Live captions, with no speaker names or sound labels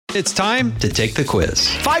It's time to take the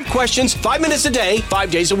quiz. 5 questions, 5 minutes a day,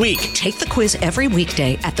 5 days a week. Take the quiz every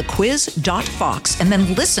weekday at thequiz.fox and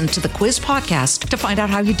then listen to the quiz podcast to find out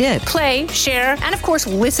how you did. Play, share, and of course,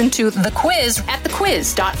 listen to the quiz at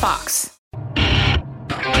thequiz.fox.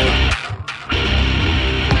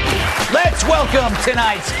 Let's welcome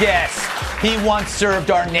tonight's guest. He once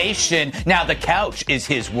served our nation. Now the couch is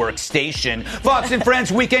his workstation. Fox and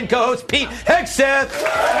Friends weekend co-host Pete Hegseth.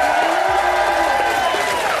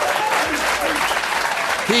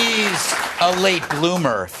 He's a late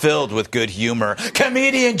bloomer filled with good humor.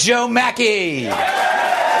 Comedian Joe Mackey. The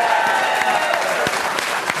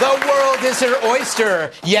world is her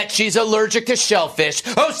oyster, yet she's allergic to shellfish.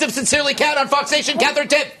 Host of Sincerely Cat on Fox Nation, Catherine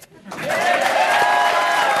Tiff.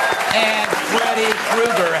 And Freddy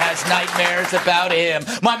Krueger has nightmares about him.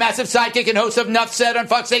 My massive sidekick and host of Nuff Said on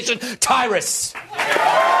Fox Nation, Tyrus. All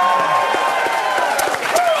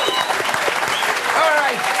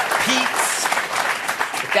right, Pete.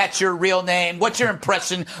 If that's your real name, what's your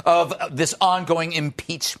impression of this ongoing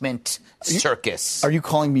impeachment circus? Are you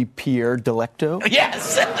calling me Pierre Delecto?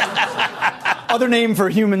 Yes. Other name for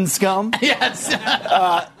human scum? Yes.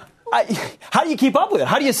 How do you keep up with it?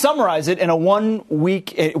 How do you summarize it in a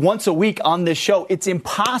once a week on this show? It's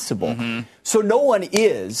impossible. Mm-hmm. So no one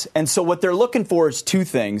is. And so what they're looking for is 2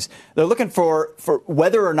 things. They're looking for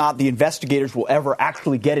whether or not the investigators will ever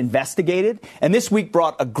actually get investigated. And this week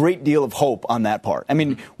brought a great deal of hope on that part. I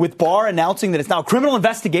mean, with Barr announcing that it's now a criminal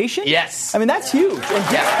investigation. Yes. I mean, that's huge. And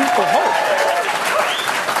gives people hope.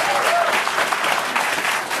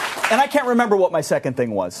 And I can't remember what my second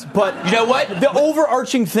thing was. But you know what? The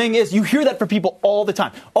overarching thing is you hear that from people all the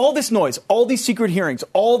time. All this noise, all these secret hearings,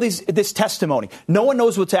 this testimony. No one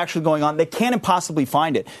knows what's actually going on. They can't impossibly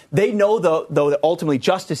find it. They know, though, that ultimately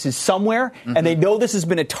justice is somewhere, mm-hmm. and they know this has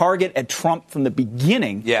been a target at Trump from the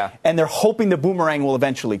beginning. Yeah. And they're hoping the boomerang will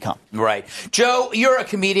eventually come. Right. Joe, you're a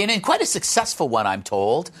comedian and quite a successful one, I'm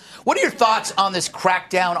told. What are your thoughts on this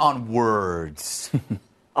crackdown on words?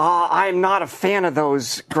 I'm not a fan of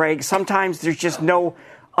those, Greg. Sometimes there's just no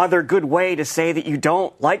other good way to say that you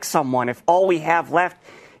don't like someone. If all we have left,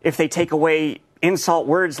 if they take away insult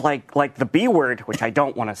words like the B word, which I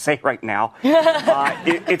don't want to say right now,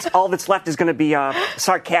 it's all that's left is going to be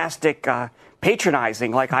sarcastic,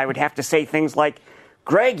 patronizing. Like I would have to say things like,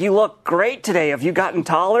 Greg, you look great today. Have you gotten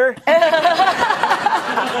taller?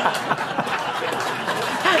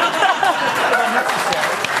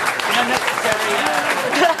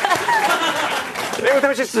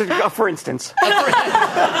 That was just for instance.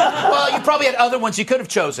 Well, you probably had other ones you could have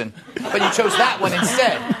chosen, but you chose that one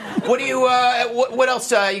instead. What do you? What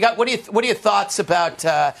else you got? What are your thoughts about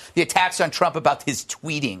the attacks on Trump about his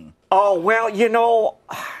tweeting? Oh well,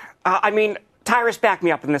 I mean, Tyrus, back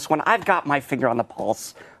me up in this one. I've got my finger on the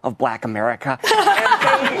pulse of Black America,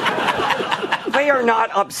 and they are not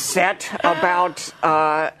upset about.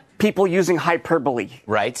 People using hyperbole.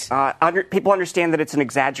 Right. People understand that it's an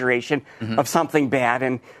exaggeration mm-hmm. of something bad,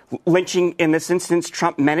 and lynching, in this instance,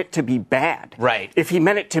 Trump meant it to be bad. Right. If he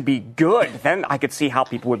meant it to be good, then I could see how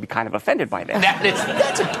people would be kind of offended by that.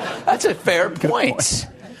 That's a fair point.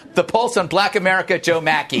 The Pulse on Black America, Joe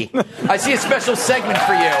Mackey. I see a special segment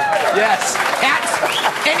for you. Yes.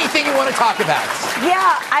 Kat, anything you want to talk about?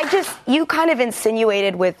 Yeah, you kind of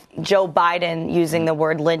insinuated with Joe Biden using the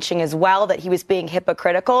word lynching as well that he was being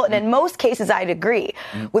hypocritical. And in most cases, I'd agree.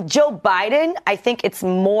 With Joe Biden, I think it's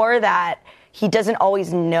more that he doesn't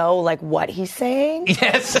always know, what he's saying.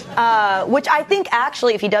 Yes. Which I think,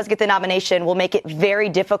 actually, if he does get the nomination, will make it very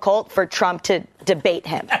difficult for Trump to debate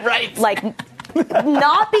him. Right.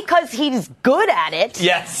 Not because he's good at it,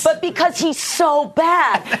 yes, but because he's so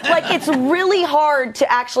bad. It's really hard to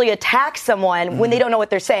actually attack someone when they don't know what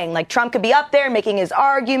they're saying. Trump could be up there making his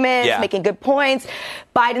arguments, making good points.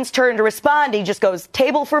 Biden's turn to respond, he just goes,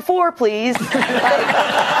 table for 4, please.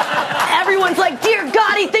 Everyone's like, dear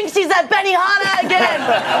God, he thinks he's at Benihana again.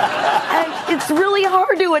 And it's really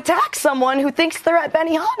hard to attack someone who thinks they're at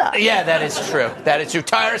Benihana. Yeah, that is true. That is true.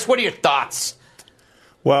 Tyrus, what are your thoughts?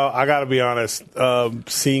 Well, I got to be honest,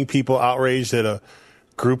 seeing people outraged at a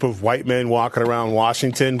group of white men walking around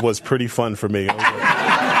Washington was pretty fun for me. Times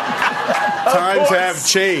have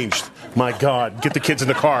changed. My God, get the kids in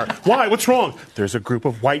the car. Why? What's wrong? There's a group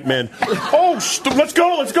of white men. Oh, let's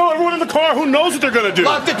go. Everyone in the car. Who knows what they're going to do?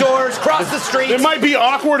 Lock the doors, cross the street. It might be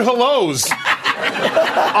awkward hellos.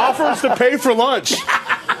 Offers to pay for lunch.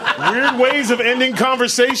 Weird ways of ending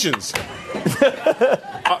conversations.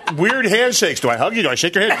 Weird handshakes. Do I hug you? Do I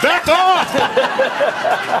shake your hand? Back off!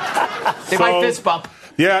 They might fist bump.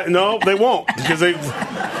 Yeah, no, they won't because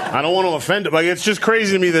I don't want to offend them. It's just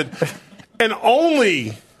crazy to me that, and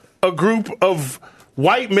only a group of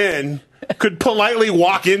white men could politely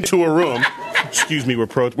walk into a room. Excuse me,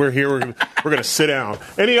 we're here. We're going to sit down.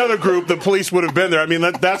 Any other group, the police would have been there. I mean,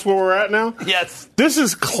 that's where we're at now? Yes. This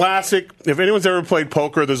is classic. If anyone's ever played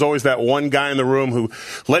poker, there's always that one guy in the room who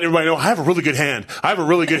let everybody know, I have a really good hand. I have a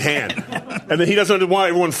really good hand. And then he doesn't know why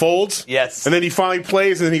everyone folds. Yes. And then he finally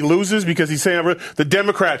plays and then he loses because he's saying, the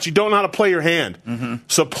Democrats, you don't know how to play your hand. Mm-hmm.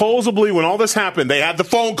 Supposedly, when all this happened, they had the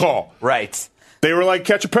phone call. Right. They were like,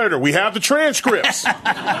 catch a predator. We have the transcripts.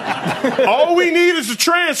 All we need is the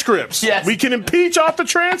transcripts. Yes. We can impeach off the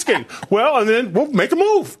transcript. Well, and then we'll make a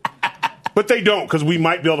move. But they don't, because we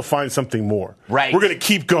might be able to find something more. Right. We're going to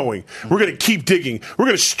keep going. We're going to keep digging. We're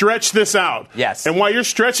going to stretch this out. Yes. And while you're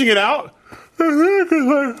stretching it out,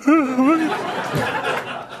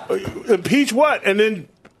 impeach what? And then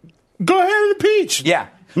go ahead and impeach. Yeah.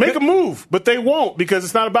 Make a move. But they won't, because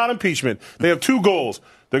it's not about impeachment. They have two goals.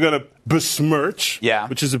 They're going to besmirch,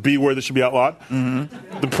 which is a B word that should be outlawed,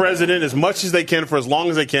 the president as much as they can for as long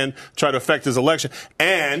as they can, try to affect his election,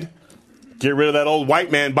 and get rid of that old white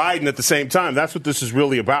man Biden at the same time. That's what this is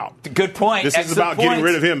really about. Good point. This is about getting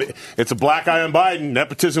rid of him. It's a black eye on Biden,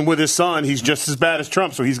 nepotism with his son. He's just as bad as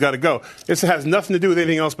Trump, so he's got to go. This has nothing to do with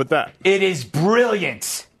anything else but that. It is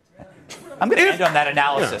brilliant. I'm going to end on that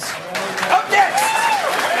analysis. Yeah. Up next!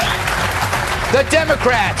 The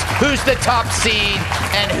Democrats, who's the top seed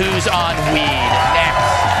and who's on weed. Next.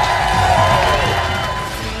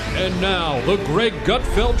 And now, the Greg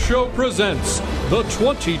Gutfeld Show presents the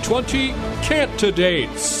 2020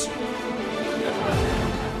 CANT-idates.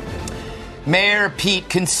 Mayor Pete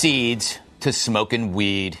concedes to smoking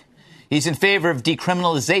weed. He's in favor of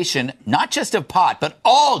decriminalization, not just of pot, but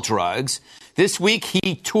all drugs. This week,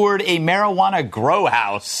 he toured a marijuana grow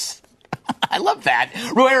house. I love that.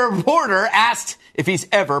 Where a reporter asked if he's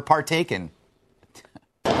ever partaken.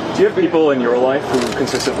 Do you have people in your life who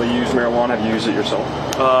consistently use marijuana? Have you used it yourself?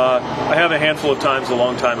 I have a handful of times a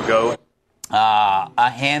long time ago. A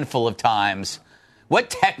handful of times. What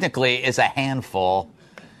technically is a handful?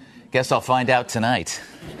 Guess I'll find out tonight.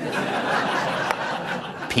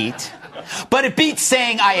 Pete. But it beats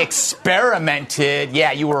saying I experimented.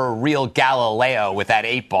 Yeah, you were a real Galileo with that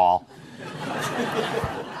 8-ball.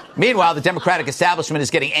 Meanwhile, the Democratic establishment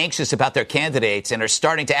is getting anxious about their candidates and are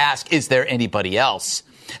starting to ask, is there anybody else?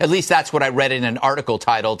 At least that's what I read in an article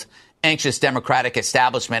titled, Anxious Democratic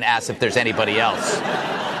Establishment Asks If There's Anybody Else.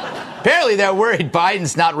 Apparently, they're worried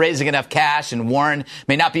Biden's not raising enough cash and Warren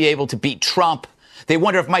may not be able to beat Trump. They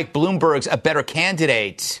wonder if Mike Bloomberg's a better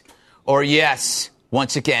candidate. Or yes,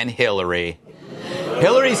 once again, Hillary.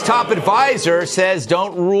 Hillary's top advisor says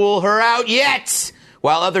don't rule her out yet.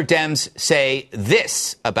 While other Dems say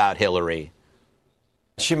this about Hillary.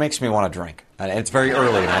 She makes me want to drink. And it's very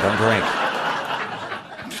early and I don't drink.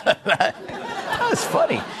 That was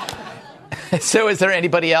funny. So is there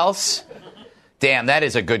anybody else? Damn, that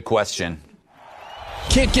is a good question.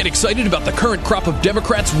 Can't get excited about the current crop of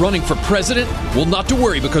Democrats running for president? Well, not to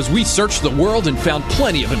worry, because we searched the world and found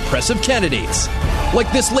plenty of impressive candidates.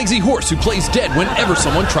 Like this lazy horse who plays dead whenever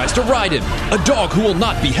someone tries to ride him. A dog who will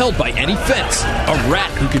not be held by any fence. A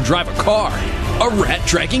rat who can drive a car. A rat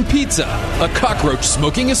dragging pizza. A cockroach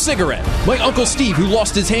smoking a cigarette. My Uncle Steve who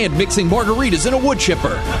lost his hand mixing margaritas in a wood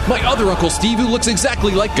chipper. My other Uncle Steve who looks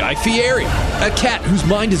exactly like Guy Fieri. A cat whose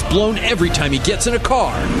mind is blown every time he gets in a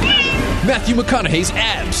car. Matthew McConaughey's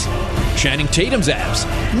abs. Channing Tatum's abs.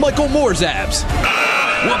 Michael Moore's abs.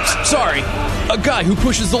 Whoops, sorry. A guy who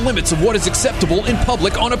pushes the limits of what is acceptable in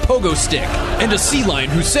public on a pogo stick. And a sea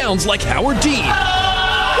lion who sounds like Howard Dean. Oh,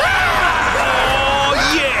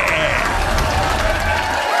 yeah!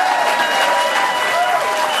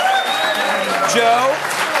 Joe,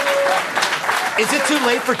 is it too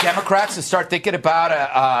late for Democrats to start thinking about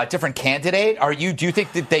a different candidate? Do you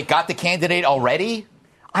think that they got the candidate already?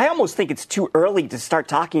 I almost think it's too early to start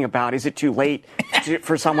talking about, is it too late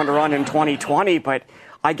for someone to run in 2020? But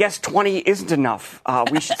I guess 20 isn't enough.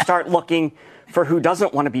 We should start looking for who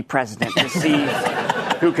doesn't want to be president to see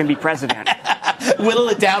who can be president. Whittle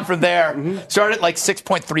it down from there. Start at like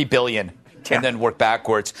 6.3 billion and then work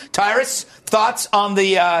backwards. Tyrus, thoughts on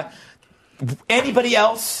the anybody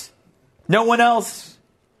else? No one else?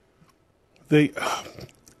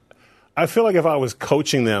 I feel like if I was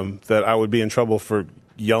coaching them that I would be in trouble for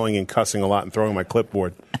yelling and cussing a lot and throwing my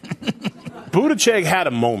clipboard. Buttigieg had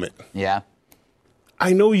a moment. Yeah.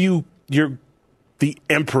 I know you're the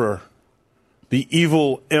emperor, the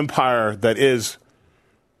evil empire that is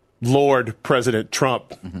Lord President Trump.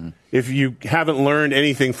 Mm-hmm. If you haven't learned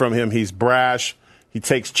anything from him, he's brash. He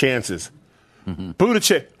takes chances. Mm-hmm.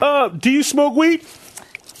 Buttigieg, do you smoke weed?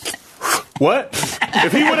 What?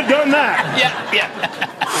 If he would have done that.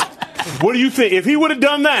 Yeah. What do you think? If he would have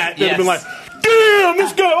done that, they'd have been like, damn,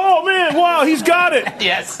 this guy, oh man, wow, he's got it.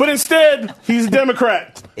 Yes. But instead, he's a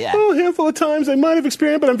Democrat. Yeah. Oh, a handful of times I might have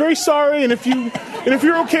experienced, but I'm very sorry. And if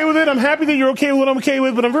you're okay with it, I'm happy that you're okay with what I'm okay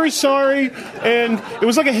with, but I'm very sorry. And it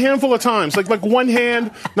was like a handful of times, like one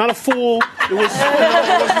hand, not a full. It was,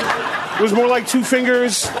 it was more like 2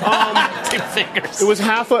 fingers. 2 fingers. It was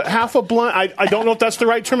half a blunt. I don't know if that's the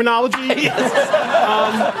right terminology.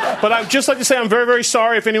 Yes. But I'd just like to say I'm very, very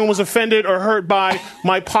sorry if anyone was offended or hurt by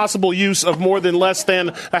my possible use of more than less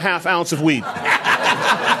than a half ounce of weed.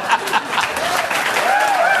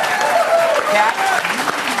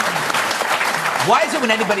 Why is it when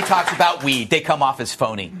anybody talks about weed, they come off as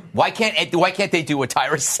phony? Why can't they do what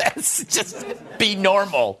Tyra says? Just be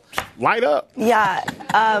normal. Light up. Yeah,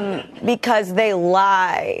 because they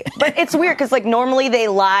lie. But it's weird because, like, normally they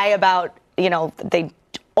lie about, they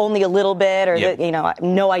only a little bit or,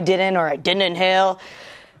 no, I didn't or I didn't inhale.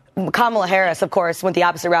 Kamala Harris, of course, went the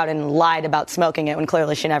opposite route and lied about smoking it when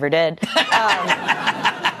clearly she never did.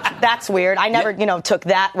 That's weird. I never, took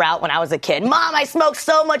that route when I was a kid. Mom, I smoked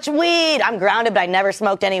so much weed. I'm grounded, but I never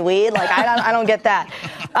smoked any weed. Like, I don't get that.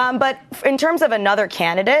 But in terms of another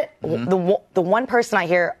candidate, the one person I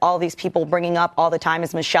hear all these people bringing up all the time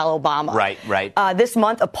is Michelle Obama. Right. This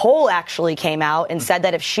month, a poll actually came out and said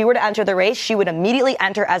that if she were to enter the race, she would immediately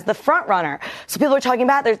enter as the front runner. So people are talking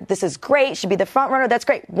about this is great. Should be the front runner. That's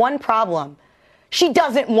great. One problem. She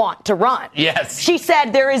doesn't want to run. Yes. She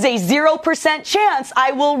said there is a 0% chance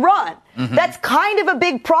I will run. Mm-hmm. That's kind of a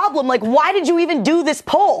big problem. Like, why did you even do this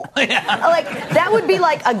poll? Yeah. Like, that would be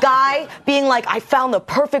like a guy being like, I found the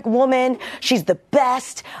perfect woman. She's the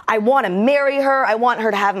best. I want to marry her. I want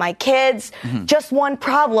her to have my kids. Mm-hmm. Just one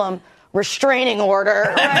problem. Restraining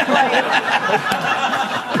order. Right?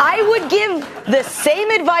 I would give the same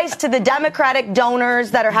advice to the Democratic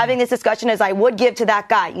donors that are having this discussion as I would give to that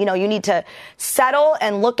guy. You need to settle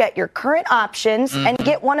and look at your current options and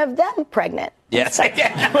get one of them pregnant. Yes. How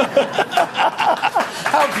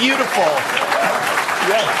beautiful.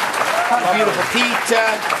 Yes. How beautiful. Pete,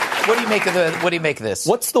 what do you make of this?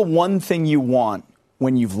 What's the one thing you want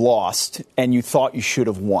when you've lost and you thought you should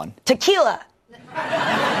have won? Tequila.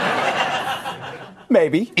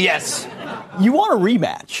 Maybe. Yes. You want a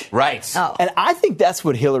rematch. Right. Oh. And I think that's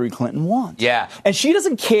what Hillary Clinton wants. Yeah. And she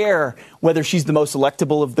doesn't care whether she's the most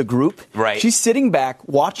electable of the group. Right. She's sitting back,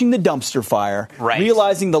 watching the dumpster fire,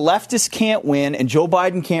 realizing the leftists can't win and Joe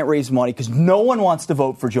Biden can't raise money because no one wants to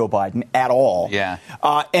vote for Joe Biden at all. Yeah.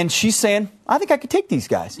 And she's saying, I think I could take these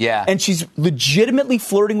guys. Yeah. And she's legitimately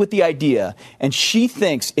flirting with the idea. And she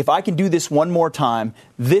thinks, if I can do this one more time,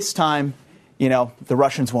 this time, the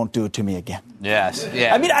Russians won't do it to me again. Yes.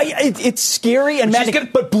 Yeah. I mean, it's scary and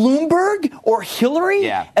magic. But Bloomberg or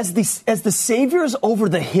Hillary as the saviors over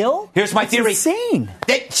the hill? Here's my theory. Insane.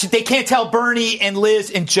 They can't tell Bernie and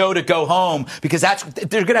Liz and Joe to go home because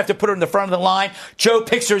they're going to have to put her in the front of the line. Joe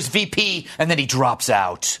picks her as VP, and then he drops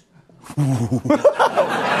out.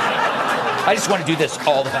 I just want to do this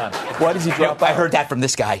all the time. Why does he drop out? I heard that from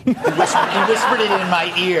this guy. He whispered it in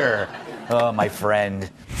my ear. Oh, my friend.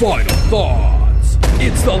 Final thoughts.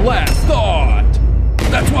 It's the last thought.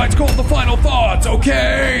 That's why it's called the final thoughts,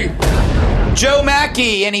 okay? Joe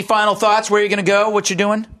Mackey, any final thoughts? Where are you going to go? What you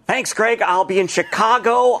doing? Thanks, Greg. I'll be in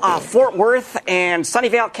Chicago, Fort Worth, and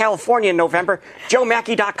Sunnyvale, California in November.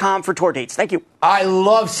 JoeMackey.com for tour dates. Thank you. I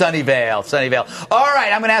love Sunnyvale. All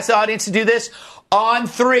right, I'm going to ask the audience to do this on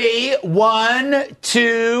 3. 1,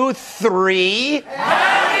 2, 3.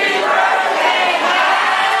 Happy birthday!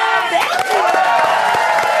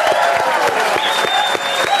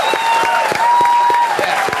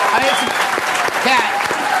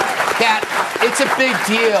 It's a big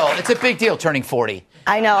deal. It's a big deal turning 40.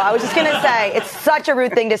 I know. I was just going to say, it's such a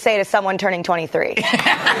rude thing to say to someone turning 23.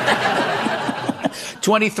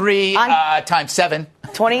 23 times 7.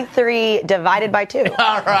 23 divided by 2.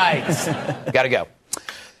 All right. Got to go.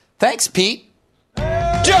 Thanks, Pete. Joe,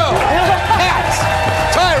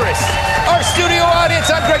 Pat, Tyrus, our studio audience.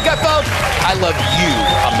 I'm Greg Gutfeld. I love you,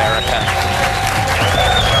 America.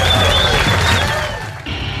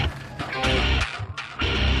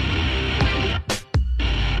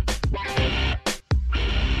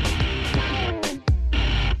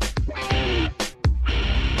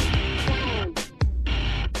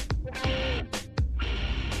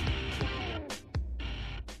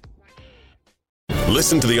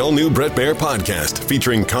 Listen to the all-new Bret Baier podcast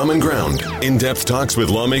featuring Common Ground, in-depth talks with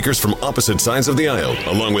lawmakers from opposite sides of the aisle,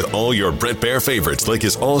 along with all your Bret Baier favorites like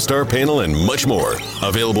his all-star panel and much more.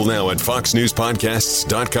 Available now at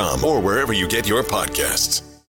foxnewspodcasts.com or wherever you get your podcasts.